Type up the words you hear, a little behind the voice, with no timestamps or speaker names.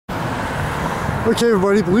Okay,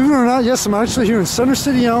 everybody, believe it or not, yes, I'm actually here in Center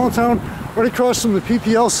City, Allentown, right across from the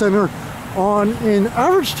PPL Center on an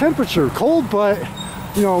average temperature, cold, but,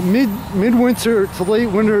 you know, mid-winter to late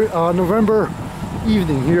winter, November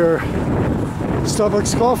evening here.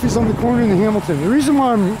 Starbucks Coffee's on the corner in Hamilton. The reason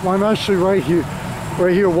why I'm actually right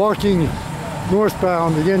here walking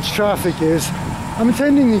northbound against traffic is I'm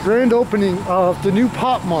attending the grand opening of the new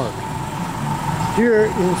Popmart here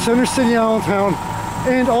in Center City, Allentown,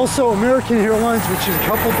 and also American Airlines, which is a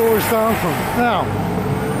couple doors down from it. Now,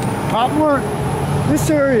 Popmart, this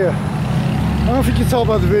area, I don't know if you can tell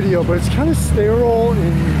by the video, but it's kind of sterile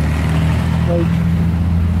and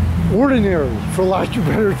like ordinary, for lack of a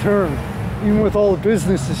better term, even with all the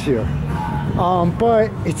businesses here. But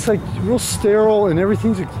it's like real sterile and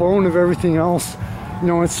everything's a clone of everything else. You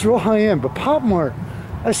know, it's real high-end. But Popmart,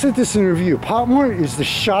 I said this in a review, Popmart is the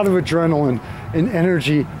shot of adrenaline and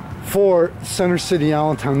energy for Center City,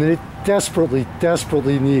 Allentown that it desperately,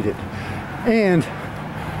 desperately needed. And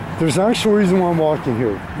there's an actual reason why I'm walking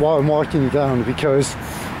here, why I'm walking down, because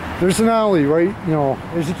there's an alley, right? You know,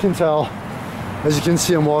 as you can tell, as you can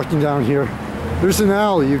see, I'm walking down here. There's an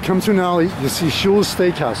alley. You come to an alley, you'll see Shula's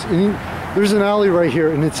Steakhouse. And there's an alley right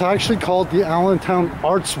here, and it's actually called the Allentown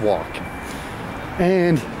Arts Walk.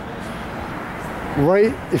 And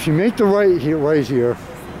right, if you make the right here,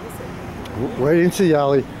 right into the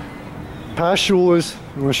alley, past Shula's,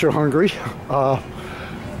 unless you're hungry,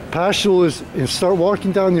 past Shula's, and start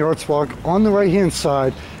walking down the Arts Walk. On the right-hand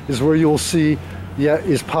side is where you'll see,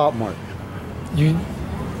 is Popmart.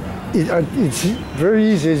 It's very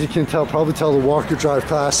easy, as you can tell, probably tell to walk or drive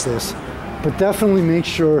past this, but definitely make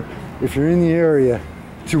sure if you're in the area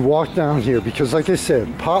to walk down here, because like I said,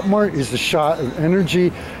 Popmart is the shot of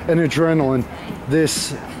energy and adrenaline.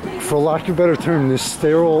 This, for lack of a better term, this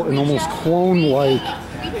sterile and almost clone-like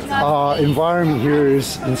environment here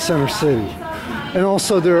is in Center City. And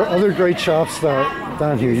also there are other great shops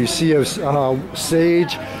down here. You see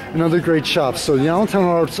Sage and other great shops. So the Allentown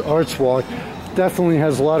Arts Walk definitely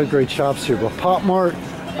has a lot of great shops here. But Popmart,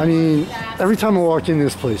 I mean, every time I walk in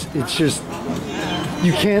this place, it's just,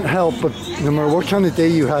 you can't help but, no matter what kind of day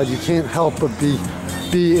you had, you can't help but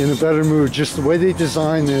be in a better mood. Just the way they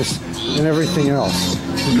design this and everything else.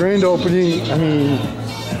 The grand opening, I mean,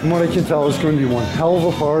 from what I can tell, is going to be one hell of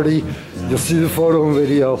a party. You'll see the photo and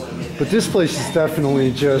video. But this place is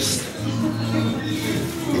definitely just,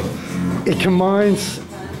 it combines,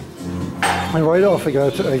 and right off, I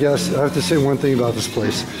guess I have to say one thing about this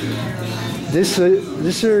place. This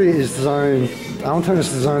area is designed, Allentown has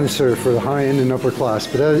designed this area for the high end and upper class,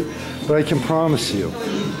 but I can promise you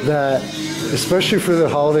that, especially for the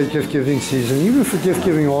holiday gift giving season, even for gift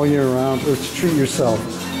giving all year round, or to treat yourself,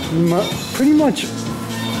 pretty much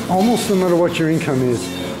almost no matter what your income is,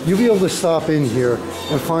 you'll be able to stop in here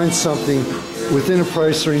and find something within a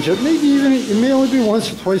price range that maybe even, it may only be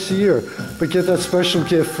once or twice a year, but get that special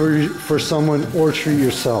gift for someone or treat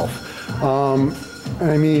yourself.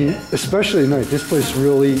 I mean, especially at night, this place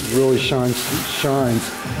really, really shines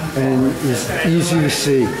and is easy to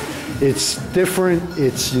see. It's different,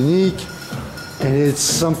 it's unique, and it's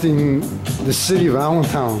something the city of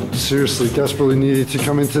Allentown seriously desperately needed to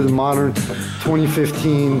come into the modern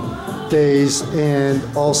 2015 days, and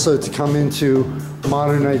also to come into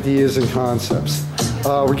modern ideas and concepts.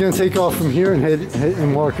 We're going to take off from here and head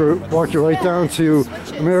and walk you right down to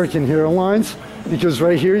American Airlines, because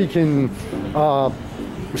right here you can,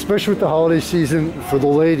 especially with the holiday season, for the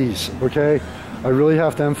ladies, okay? I really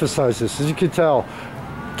have to emphasize this. As you can tell,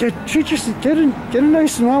 get a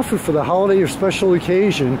nice outfit for the holiday or special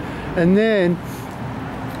occasion, and then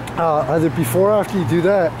either before or after you do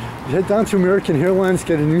that, you head down to American Airlines,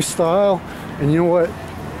 get a new style, and you know what?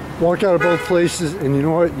 Walk out of both places, and you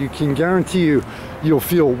know what? You can guarantee you'll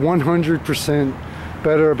feel 100%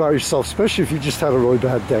 better about yourself, especially if you just had a really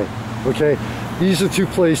bad day, okay? These are two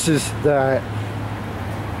places that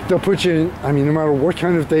they'll put you in. I mean, no matter what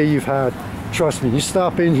kind of day you've had, trust me, you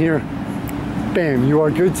stop in here, bam, you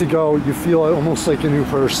are good to go. You feel almost like a new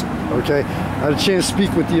person, okay? I had a chance to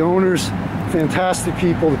speak with the owners, fantastic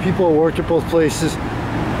people. The people that work at both places,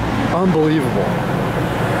 unbelievable,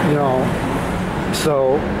 you know.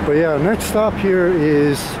 So, but yeah, next stop here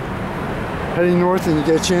is heading north, and you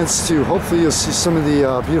get a chance to, hopefully you'll see some of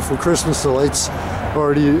the beautiful Christmas lights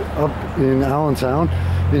already up in Allentown.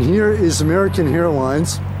 And here is American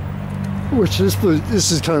Airlines, which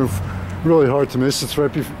this is kind of really hard to miss. It's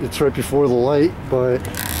right before the light, but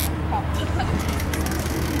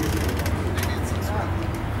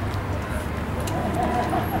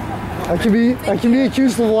I can be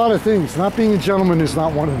accused of a lot of things. Not being a gentleman is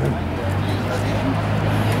not one of them.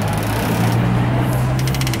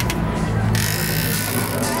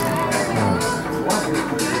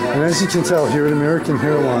 And as you can tell here at American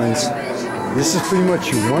Airlines, this is pretty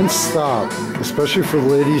much one stop, especially for the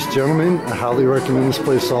ladies, gentlemen. I highly recommend this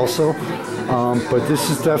place also. But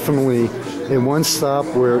this is definitely a one stop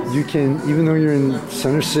where you can, even though you're in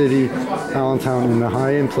Center City, Allentown, in the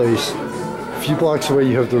high-end place, a few blocks away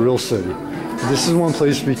you have the real city. This is one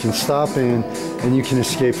place where you can stop in and you can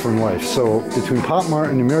escape from life. So between Popmart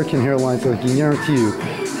and American Airlines, I can guarantee you,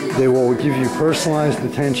 they will give you personalized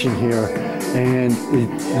attention here, and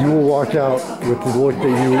you will walk out with the look that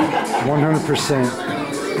you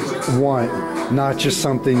 100% want, not just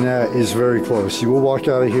something that is very close. You will walk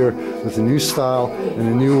out of here with a new style and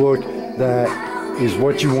a new look that is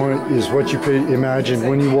what you want, is what you could imagine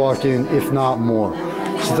when you walk in, if not more.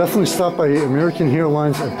 So definitely stop by American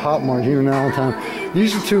Airlines and Popmart here in Allentown.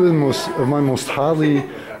 These are two of my most highly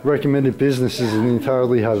recommended businesses in the entire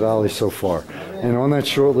Lehigh Valley so far. And on that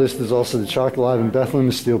short list is also the Chocolate Live in Bethlehem,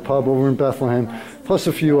 the Steel Pub over in Bethlehem, plus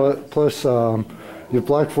a few, your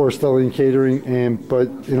Black Forest Deli and Catering. But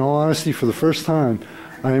in all honesty, for the first time,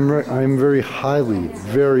 I am very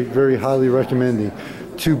highly recommending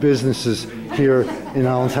two businesses here in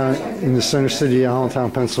Allentown, in the Center City, Allentown,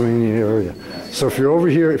 Pennsylvania area. So if you're over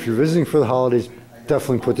here, if you're visiting for the holidays,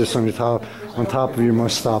 definitely put this on top of your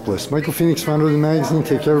must-stop list. Michael Phoenix, founder of the magazine.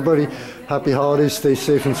 Take care, everybody. Happy holidays. Stay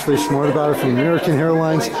safe and stay smart about it. From American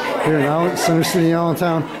Airlines here in Center City,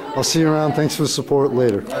 Allentown. I'll see you around. Thanks for the support.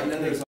 Later.